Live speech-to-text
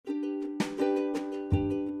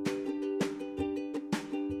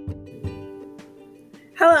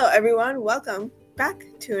Hello, everyone. Welcome back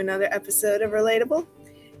to another episode of Relatable.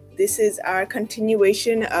 This is our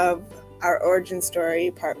continuation of our origin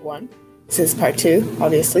story, part 1. This is part 2,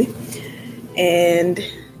 obviously. And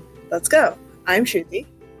let's go. I'm Shruti.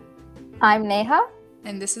 I'm Neha.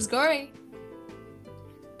 And this is Gori.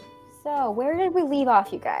 So, where did we leave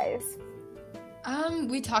off, you guys?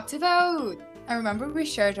 We talked about, I remember we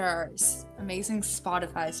shared our amazing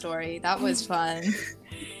Spotify story. That was fun.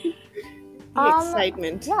 The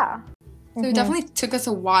excitement. Yeah. So it definitely took us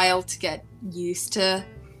a while to get used to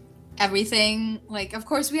everything. Like, of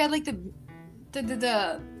course, we had like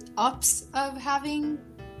the ups of having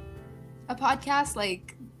a podcast,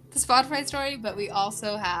 like the Spotify story, but we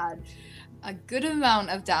also had a good amount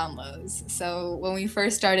of downloads. So when we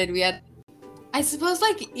first started, we had, I suppose,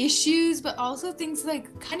 like issues, but also things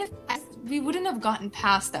like kind of, we wouldn't have gotten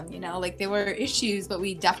past them, you know? Like, they were issues, but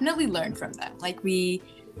we definitely learned from them. Like, we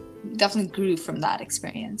definitely grew from that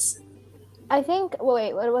experience. I think,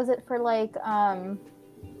 what was it for like our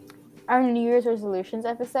New Year's resolutions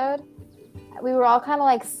episode? We were all kind of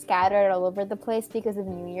like scattered all over the place because of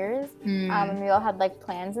New Year's. And we all had like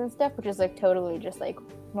plans and stuff, which is like totally just like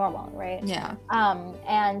normal, right? Yeah.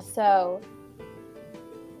 And so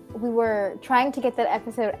we were trying to get that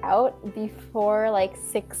episode out before like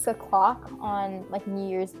 6 o'clock on like New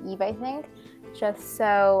Year's Eve, I think, just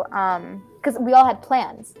so because we all had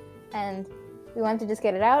plans and we wanted to just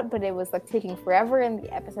get it out, but it was like taking forever and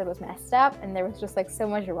the episode was messed up and there was just like so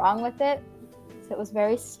much wrong with it, so it was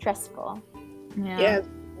very stressful. Yeah,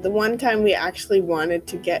 the one time we actually wanted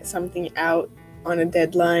to get something out on a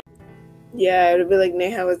deadline, it would be like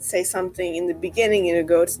Neha would say something in the beginning and it would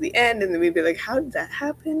go to the end, and then we'd be like, how did that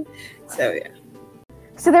happen? So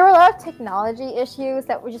there were a lot of technology issues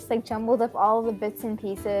that were just like jumbled up all of the bits and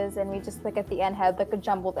pieces, and we just like at the end had like a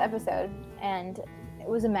jumbled episode, and it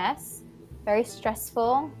was a mess, very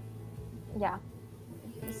stressful.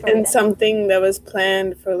 And something that was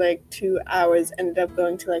planned for like 2 hours ended up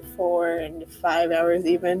going to like 4 and 5 hours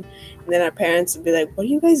even. And then our parents would be like, what are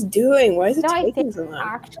you guys doing? Why is it taking so long?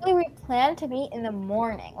 Actually, we planned to meet in the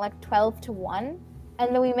morning, like 12 to 1.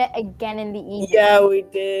 And then we met again in the evening. Yeah, we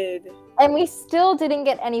did. And we still didn't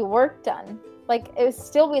get any work done. Like, it was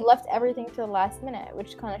still, we left everything to the last minute,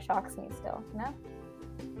 which kind of shocks me still, you know?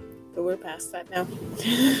 But we're past that now.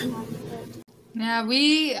 Yeah,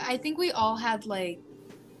 I think we all had like,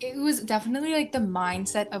 it was definitely like the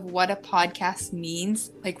mindset of what a podcast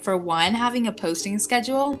means. Like, for one, having a posting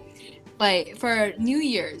schedule. Like, for New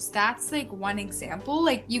Year's, that's like one example.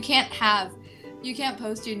 Like, you can't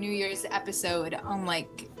post your New Year's episode on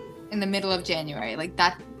like in the middle of January. Like,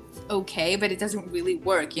 that's okay, but it doesn't really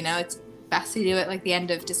work, you know? It's best to do it like the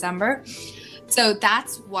end of December. So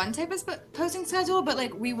that's one type of posting schedule, but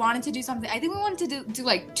like we wanted to do something. I think we wanted to do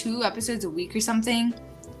like 2 episodes a week or something.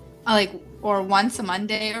 Like, or once a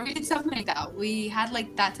Monday, or we did something like that. We had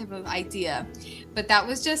like that type of idea, but that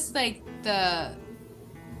was just like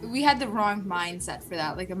we had the wrong mindset for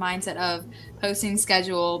that, like a mindset of posting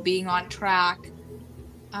schedule, being on track.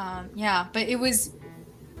 But it was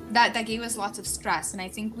that gave us lots of stress, and I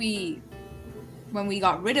think when we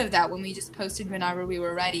got rid of that, when we just posted whenever we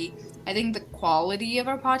were ready, I think the quality of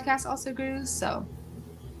our podcast also grew. So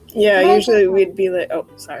usually we'd be like, oh,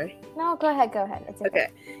 sorry. No, go ahead. It's okay.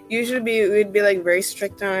 Usually we'd be like very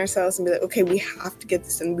strict on ourselves and be like, okay, we have to get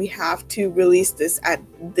this and we have to release this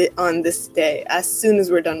on this day as soon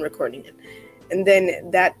as we're done recording it. And then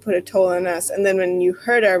that put a toll on us. And then when you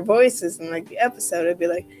heard our voices in like the episode, it'd be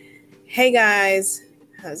like, hey guys,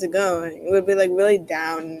 how's it going? It would be like really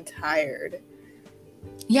down and tired.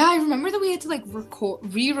 Yeah, I remember that we had to like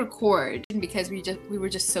re-record because we were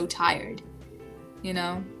just so tired, you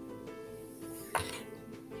know?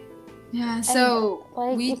 Yeah, so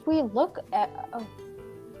and, like, if we look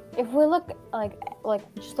like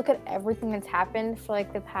just look at everything that's happened for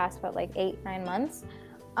like the past 8-9 months,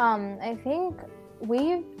 I think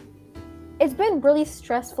it's been really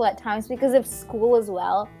stressful at times because of school as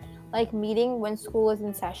well, like meeting when school was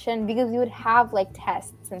in session, because we would have like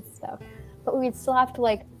tests and stuff, but we'd still have to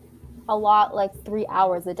like allot like 3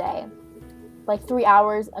 hours a day, like 3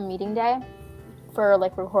 hours a meeting day for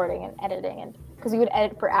like recording and editing, and because we would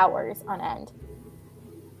edit for hours on end,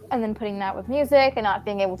 and then putting that with music and not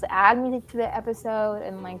being able to add music to the episode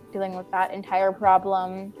and like dealing with that entire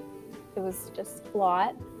problem. It was just a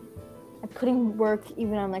lot. I couldn't work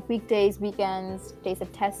even on like weekdays, weekends, days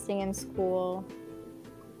of testing in school,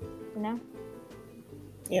 you know?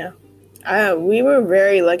 Yeah. We were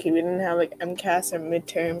very lucky. We didn't have like MCAS or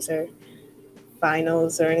midterms or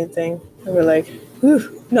finals or anything. We were like,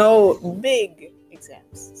 whew, no big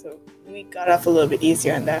exams. So we got off a little bit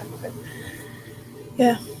easier on that. But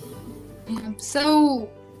Yeah. Yeah. So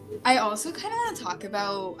I also kind of want to talk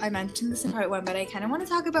about, I mentioned this in part 1, but I kind of want to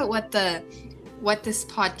talk about what this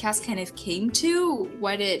podcast kind of came to,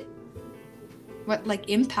 what like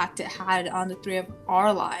impact it had on the three of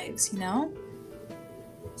our lives, you know?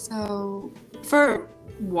 So for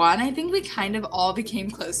one, I think we kind of all became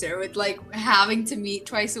closer with like having to meet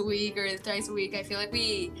twice a week or thrice a week. I feel like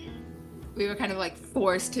we were kind of like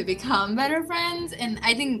forced to become better friends, and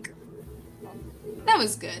I think that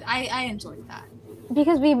was good. I enjoyed that.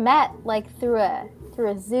 Because we met like through a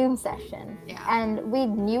Zoom session. Yeah. And we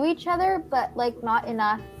knew each other, but like not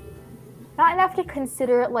enough to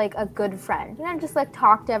consider it like a good friend. You know, just like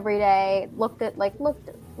talked every day, looked in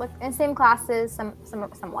the same classes,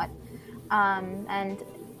 somewhat. And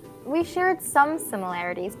we shared some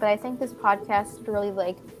similarities, but I think this podcast really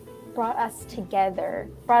like brought us together,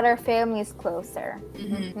 brought our families closer.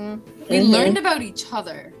 Mm-hmm. We learned about each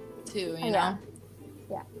other too, you know?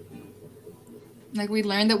 Yeah. Like we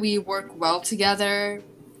learned that we work well together.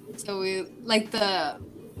 So we like the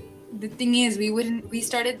thing is we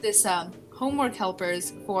started this homework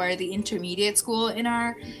helpers for the intermediate school in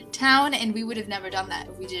our town, and we would have never done that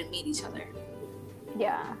if we didn't meet each other.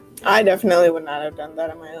 Yeah. I definitely would not have done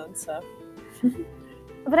that on my own stuff.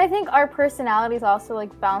 But I think our personalities also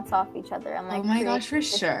like bounce off each other and like oh my gosh, for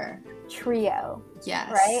sure. Trio.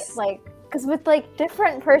 Yes. Right? Like, because with like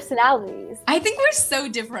different personalities. I think we're so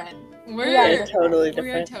different. We're totally different.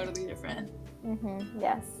 We are totally different.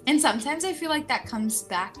 Yes. And sometimes I feel like that comes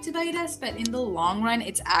back to bite us, but in the long run,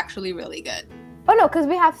 it's actually really good. Oh no, because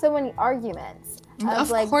we have so many arguments.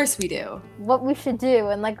 Of like, course we do. What we should do,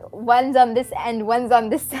 and like one's on this end, one's on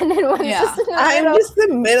this end, and one's just in the I'm middle. just the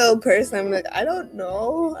middle person. I'm like, I don't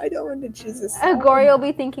know. I don't want to choose this. Gory will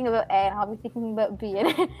be thinking about A, and I'll be thinking about B, and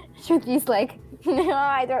Shruki's like, no,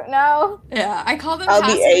 I don't know. Yeah, I call them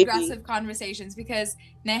passive-aggressive conversations because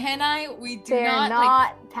Neha and I, They're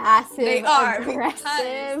not passive. They are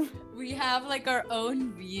aggressive. We have like our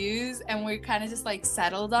own views, and we're kind of just like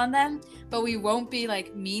settled on them, but we won't be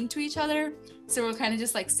like mean to each other. So we'll kind of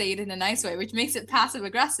just like say it in a nice way, which makes it passive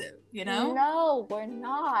aggressive, you know? No, we're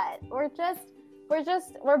not.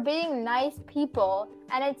 We're being nice people,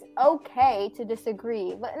 and it's okay to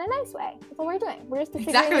disagree, but in a nice way. That's what we're doing. We're just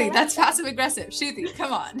disagreeing. Exactly. That's passive aggressive. Shruti,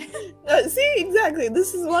 come on. See, exactly.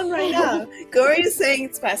 This is one right now. Gory is saying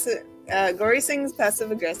it's passive. Gory's saying it's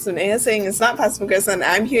passive aggressive. Neha's saying it's not passive aggressive. And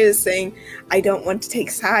I'm here saying I don't want to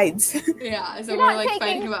take sides. Yeah. So we're like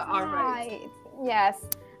fighting about our rights. Yes.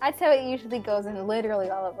 That's how it usually goes in literally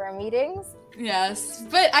all of our meetings. Yes,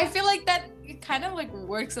 but I feel like that it kind of like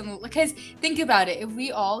works on, because think about it, if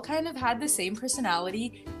we all kind of had the same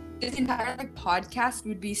personality, this entire like podcast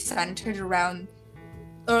would be centered around,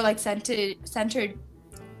 or like centered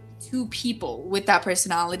to people with that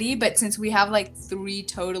personality. But since we have like 3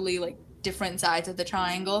 totally like different sides of the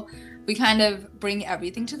triangle, we kind of bring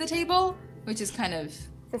everything to the table, which is kind of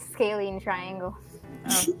the scalene triangle.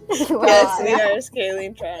 Yes, we are a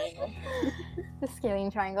scalene triangle. The scalene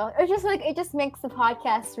triangle. It's just like, it just makes the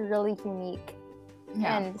podcast really unique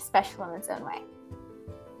and special in its own way.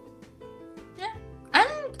 Yeah.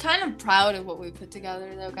 I'm kind of proud of what we put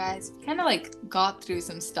together though, guys. We kind of like got through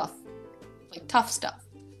some stuff, like tough stuff,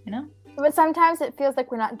 you know? But sometimes it feels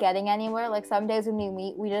like we're not getting anywhere. Like some days when we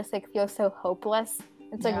meet, we just like feel so hopeless.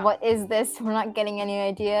 It's like, what is this? We're not getting any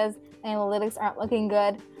ideas. Analytics aren't looking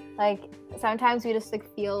good. Like sometimes we just like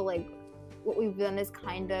feel like what we've done is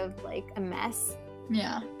kind of like a mess.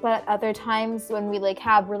 Yeah. But other times when we like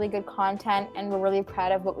have really good content and we're really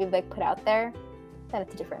proud of what we've like put out there, then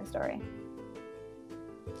it's a different story.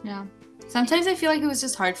 Yeah. Sometimes I feel like it was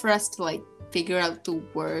just hard for us to like figure out the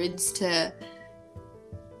words to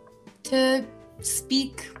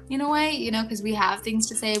speak in a way, you know, because we have things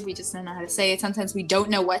to say, we just don't know how to say it. Sometimes we don't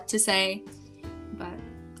know what to say, but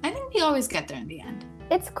I think we always get there in the end.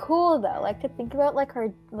 It's cool though, like to think about like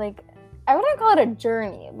our, like, I wouldn't call it a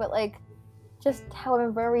journey, but like just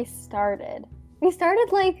where we started. We started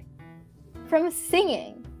like from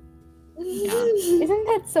singing. Yeah. Isn't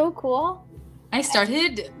that so cool? I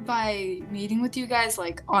started by meeting with you guys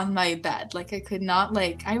like on my bed. Like I could not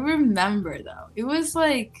like, I remember though. It was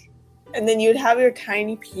like. And then you'd have your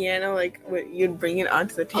tiny piano, like you'd bring it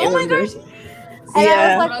onto the table. Oh my gosh. And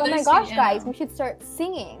I was like, oh my gosh, guys, we should start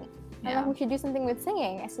singing. Yeah. And we should do something with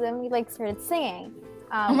singing. So then we like started singing.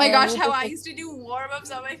 Oh my gosh, how I used to do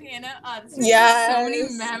warm-ups on my piano. This is so many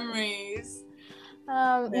memories.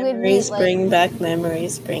 Memories bring back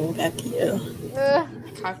memories, bring back you.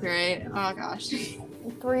 Copyright. Oh gosh.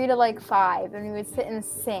 3 to like 5, and we would sit and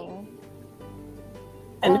sing.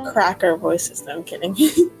 And crack our voices. No, I'm kidding.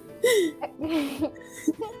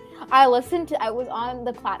 I was on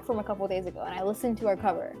the platform a couple days ago and I listened to our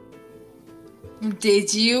cover.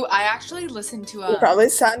 Did you? I actually listened to You probably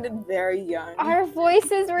sounded very young. Our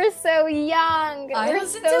voices were so young. I We're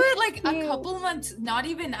listened so to it like cute. a couple months, not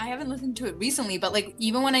even, I haven't listened to it recently, but like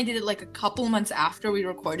even when I did it like a couple months after we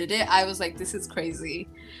recorded it, I was like, this is crazy.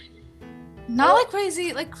 Not like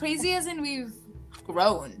crazy as in we've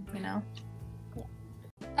grown, you know?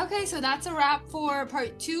 Okay, so that's a wrap for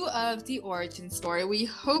part 2 of the origin story. We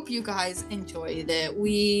hope you guys enjoyed it.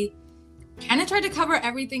 We kind of tried to cover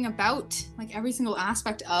everything about, like, every single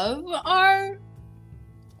aspect of our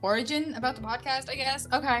origin about the podcast, I guess.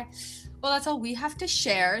 Okay, well, that's all we have to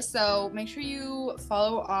share. So make sure you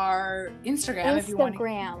follow our Instagram if you want to.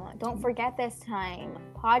 Instagram. Don't forget this time.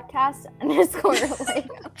 Podcast_Lego.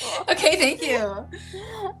 Okay, thank you.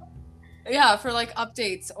 Yeah, for like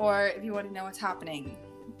updates or if you want to know what's happening.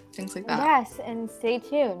 Things like that. Yes, and stay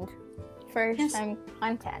tuned for some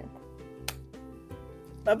content.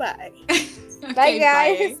 Bye-bye. Okay, Bye,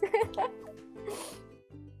 guys.